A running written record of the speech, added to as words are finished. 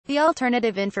The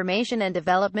Alternative Information and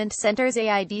Development Center's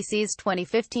AIDC's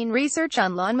 2015 research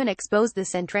on Lonmin exposed the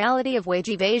centrality of wage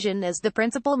evasion as the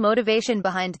principal motivation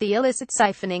behind the illicit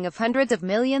siphoning of hundreds of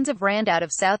millions of rand out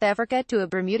of South Africa to a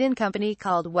Bermudan company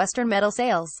called Western Metal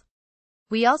Sales.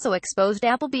 We also exposed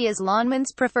Appleby as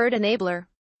Lonmin's preferred enabler.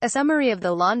 A summary of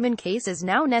the Lonmin case is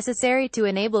now necessary to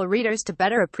enable readers to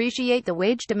better appreciate the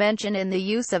wage dimension in the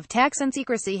use of tax and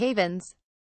secrecy havens.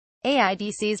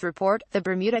 AIDC's report, The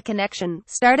Bermuda Connection,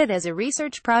 started as a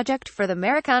research project for the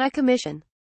Americana Commission.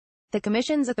 The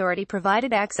Commission's authority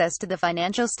provided access to the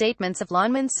financial statements of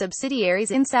Lonmin's subsidiaries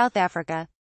in South Africa.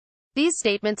 These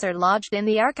statements are lodged in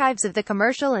the archives of the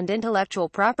Commercial and Intellectual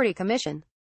Property Commission.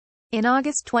 In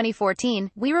August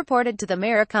 2014, we reported to the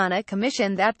Americana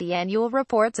Commission that the annual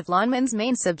reports of Lonmin's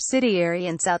main subsidiary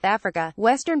in South Africa,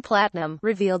 Western Platinum,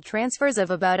 revealed transfers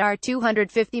of about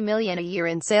 $250 million a year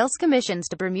in sales commissions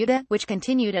to Bermuda, which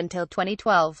continued until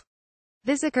 2012.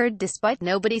 This occurred despite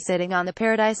nobody sitting on the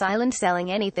Paradise Island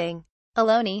selling anything.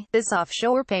 Alone, this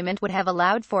offshore payment would have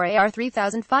allowed for a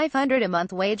 $3,500 a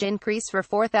month wage increase for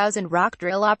 4,000 rock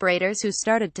drill operators who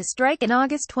started to strike in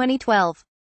August 2012.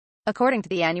 According to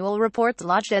the annual reports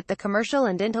lodged at the Commercial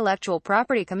and Intellectual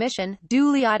Property Commission,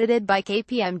 duly audited by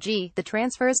KPMG, the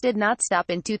transfers did not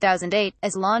stop in 2008,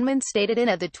 as Lonmin stated in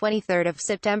a 23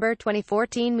 September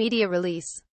 2014 media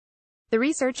release. The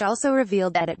research also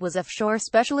revealed that it was offshore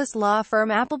specialist law firm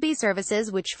Appleby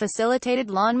Services which facilitated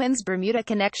Lonmin's Bermuda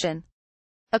connection.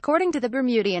 According to the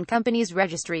Bermudian Companies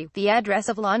Registry, the address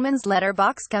of Lonmin's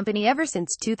letterbox company ever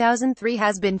since 2003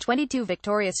 has been 22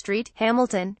 Victoria Street,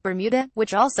 Hamilton, Bermuda,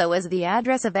 which also is the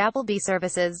address of Appleby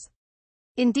Services.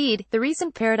 Indeed, the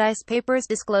recent Paradise Papers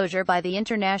disclosure by the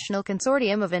International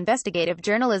Consortium of Investigative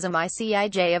Journalism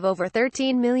 (ICIJ) of over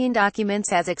 13 million documents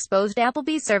has exposed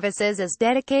Appleby Services as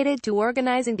dedicated to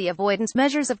organizing the avoidance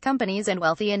measures of companies and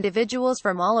wealthy individuals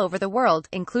from all over the world,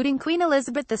 including Queen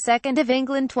Elizabeth II of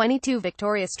England. 22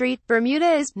 Victoria Street,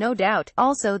 Bermuda is, no doubt,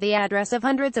 also the address of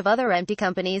hundreds of other empty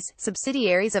companies,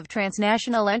 subsidiaries of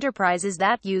transnational enterprises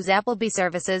that use Appleby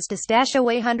Services to stash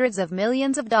away hundreds of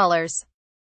millions of dollars.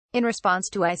 In response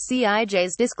to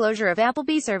ICIJ's disclosure of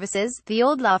Appleby Services, the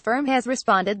old law firm has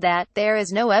responded that there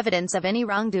is no evidence of any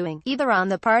wrongdoing, either on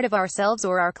the part of ourselves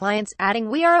or our clients, adding,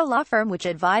 "We are a law firm which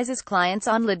advises clients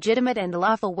on legitimate and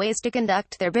lawful ways to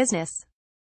conduct their business.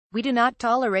 We do not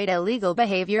tolerate illegal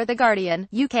behavior." The Guardian,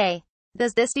 UK.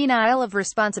 Does this denial of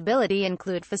responsibility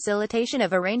include facilitation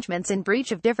of arrangements in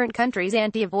breach of different countries'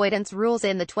 anti-avoidance rules?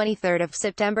 In the 23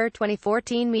 September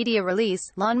 2014 media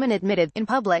release, Lonmin admitted, in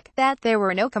public, that there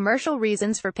were no commercial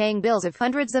reasons for paying bills of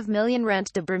hundreds of million rent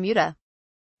to Bermuda.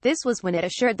 This was when it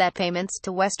assured that payments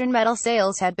to Western Metal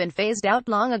Sales had been phased out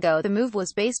long ago. The move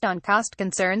was based on cost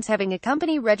concerns. Having a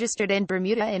company registered in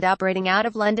Bermuda and operating out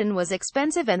of London was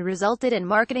expensive and resulted in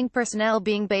marketing personnel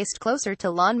being based closer to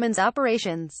Lonmin's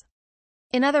operations.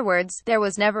 In other words, there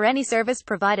was never any service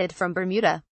provided from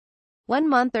Bermuda. 1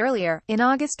 month earlier, in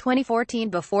August 2014,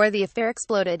 before the affair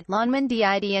exploded, Lonmin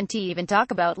didn't even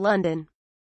talk about London.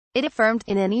 It affirmed,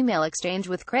 in an email exchange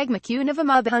with Craig McCune of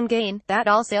Amabahungain, that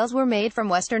all sales were made from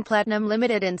Western Platinum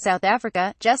Limited in South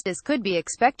Africa. Just as could be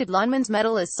expected, Lonmin's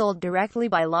metal is sold directly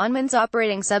by Lonmin's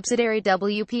operating subsidiary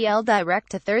WPL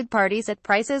direct to third parties at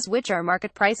prices which are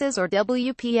market prices, or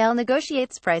WPL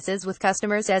negotiates prices with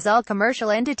customers as all commercial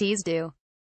entities do.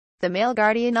 The Mail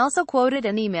Guardian also quoted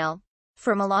an email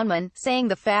from Lonmin, saying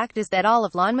the fact is that all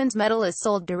of Lonmin's metal is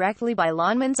sold directly by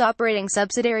Lonmin's operating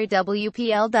subsidiary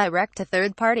WPL direct to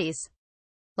third parties.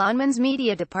 Lonmin's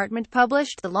media department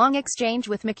published the long exchange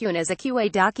with McCune as a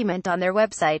QA document on their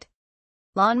website.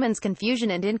 Lonmin's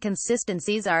confusion and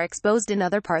inconsistencies are exposed in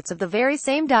other parts of the very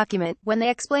same document, when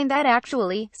they explain that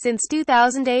actually, since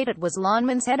 2008 it was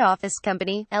Lonmin's head office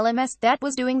company, LMS, that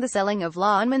was doing the selling of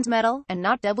Lonmin's metal, and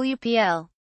not WPL.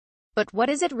 But what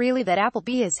is it really that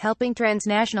Appleby is helping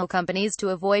transnational companies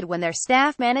to avoid when their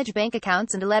staff manage bank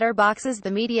accounts and letterboxes?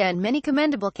 The media and many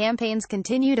commendable campaigns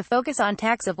continue to focus on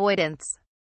tax avoidance.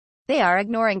 They are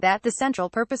ignoring that the central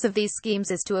purpose of these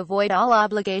schemes is to avoid all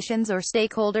obligations or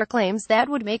stakeholder claims that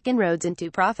would make inroads into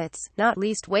profits, not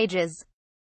least wages.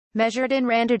 Measured in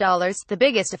rand or dollars, the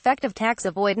biggest effect of tax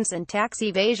avoidance and tax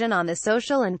evasion on the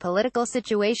social and political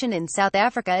situation in South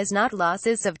Africa is not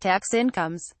losses of tax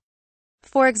incomes.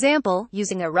 For example,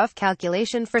 using a rough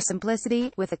calculation for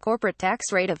simplicity, with a corporate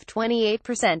tax rate of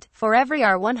 28%, for every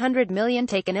R100 million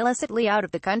taken illicitly out of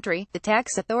the country, the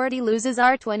tax authority loses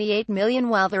R28 million,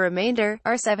 while the remainder,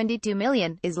 R72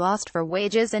 million, is lost for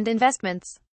wages and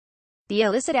investments. The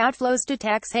illicit outflows to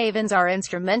tax havens are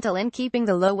instrumental in keeping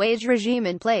the low-wage regime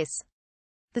in place.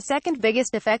 The second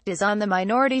biggest effect is on the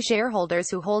minority shareholders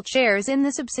who hold shares in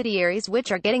the subsidiaries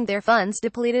which are getting their funds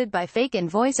depleted by fake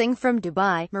invoicing from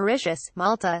Dubai, Mauritius,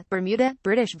 Malta, Bermuda,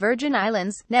 British Virgin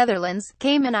Islands, Netherlands,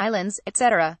 Cayman Islands,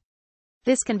 etc.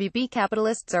 This can be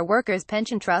capitalists or workers'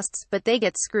 pension trusts, but they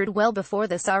get screwed well before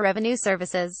the SAR revenue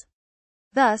services.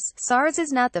 Thus, SARS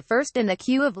is not the first in the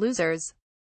queue of losers.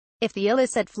 If the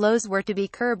illicit flows were to be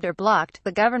curbed or blocked,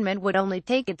 the government would only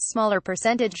take its smaller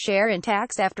percentage share in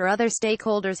tax after other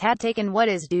stakeholders had taken what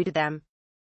is due to them.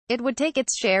 It would take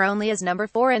its share only as number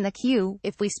 4 in the queue,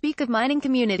 if we speak of mining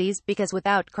communities, because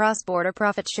without cross-border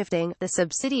profit shifting, the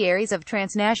subsidiaries of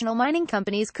transnational mining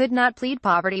companies could not plead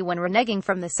poverty when reneging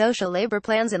from the social labor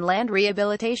plans and land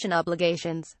rehabilitation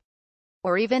obligations.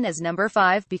 Or even as number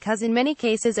 5, because in many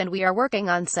cases, and we are working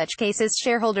on such cases,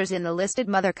 shareholders in the listed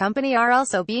mother company are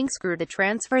also being screwed. The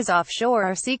transfers offshore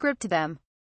are secret to them.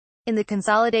 In the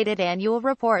consolidated annual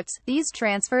reports, these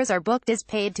transfers are booked as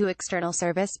paid to external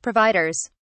service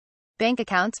providers. Bank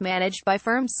accounts managed by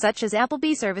firms such as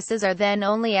Appleby services are then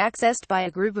only accessed by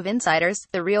a group of insiders,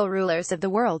 the real rulers of the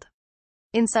world.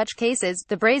 In such cases,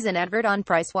 the brazen advert on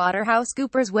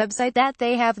PricewaterhouseCoopers' website that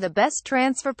they have the best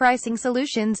transfer pricing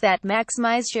solutions that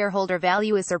maximize shareholder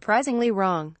value is surprisingly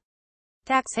wrong.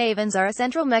 Tax havens are a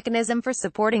central mechanism for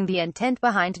supporting the intent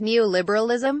behind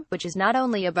neoliberalism, which is not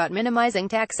only about minimizing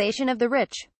taxation of the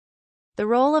rich. The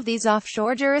role of these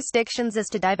offshore jurisdictions is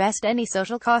to divest any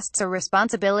social costs or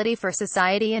responsibility for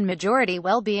society and majority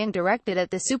well-being directed at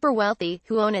the super wealthy,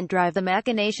 who own and drive the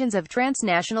machinations of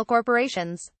transnational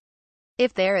corporations.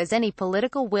 If there is any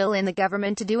political will in the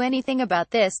government to do anything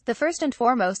about this, the first and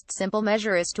foremost simple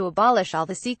measure is to abolish all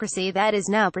the secrecy that is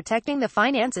now protecting the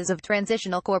finances of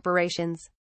transitional corporations.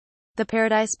 The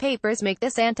Paradise Papers make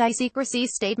this anti-secrecy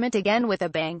statement again with a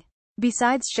bang.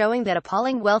 Besides showing that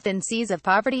appalling wealth and seas of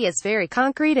poverty is very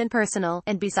concrete and personal,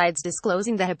 and besides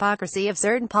disclosing the hypocrisy of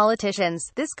certain politicians,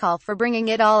 this call for bringing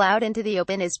it all out into the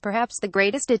open is perhaps the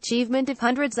greatest achievement of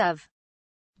hundreds of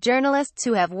journalists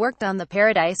who have worked on the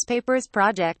Paradise Papers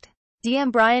project.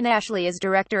 DM Brian Ashley is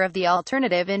director of the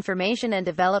Alternative Information and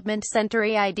Development Center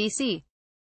AIDC.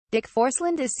 Dick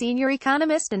Forsland is senior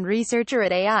economist and researcher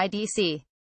at AIDC.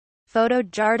 Photo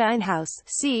Jardine House,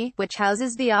 C, which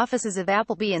houses the offices of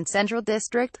Appleby in Central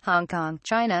District, Hong Kong,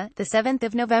 China, the 7th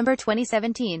of November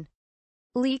 2017.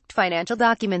 Leaked financial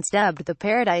documents dubbed the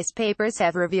Paradise Papers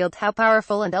have revealed how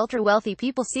powerful and ultra-wealthy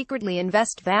people secretly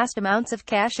invest vast amounts of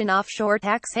cash in offshore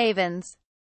tax havens.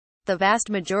 The vast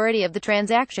majority of the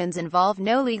transactions involve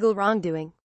no legal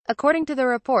wrongdoing. According to the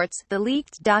reports, the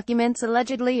leaked documents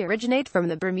allegedly originate from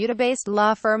the Bermuda-based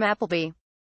law firm Appleby.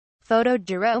 Photo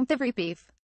Jerome Thripieff.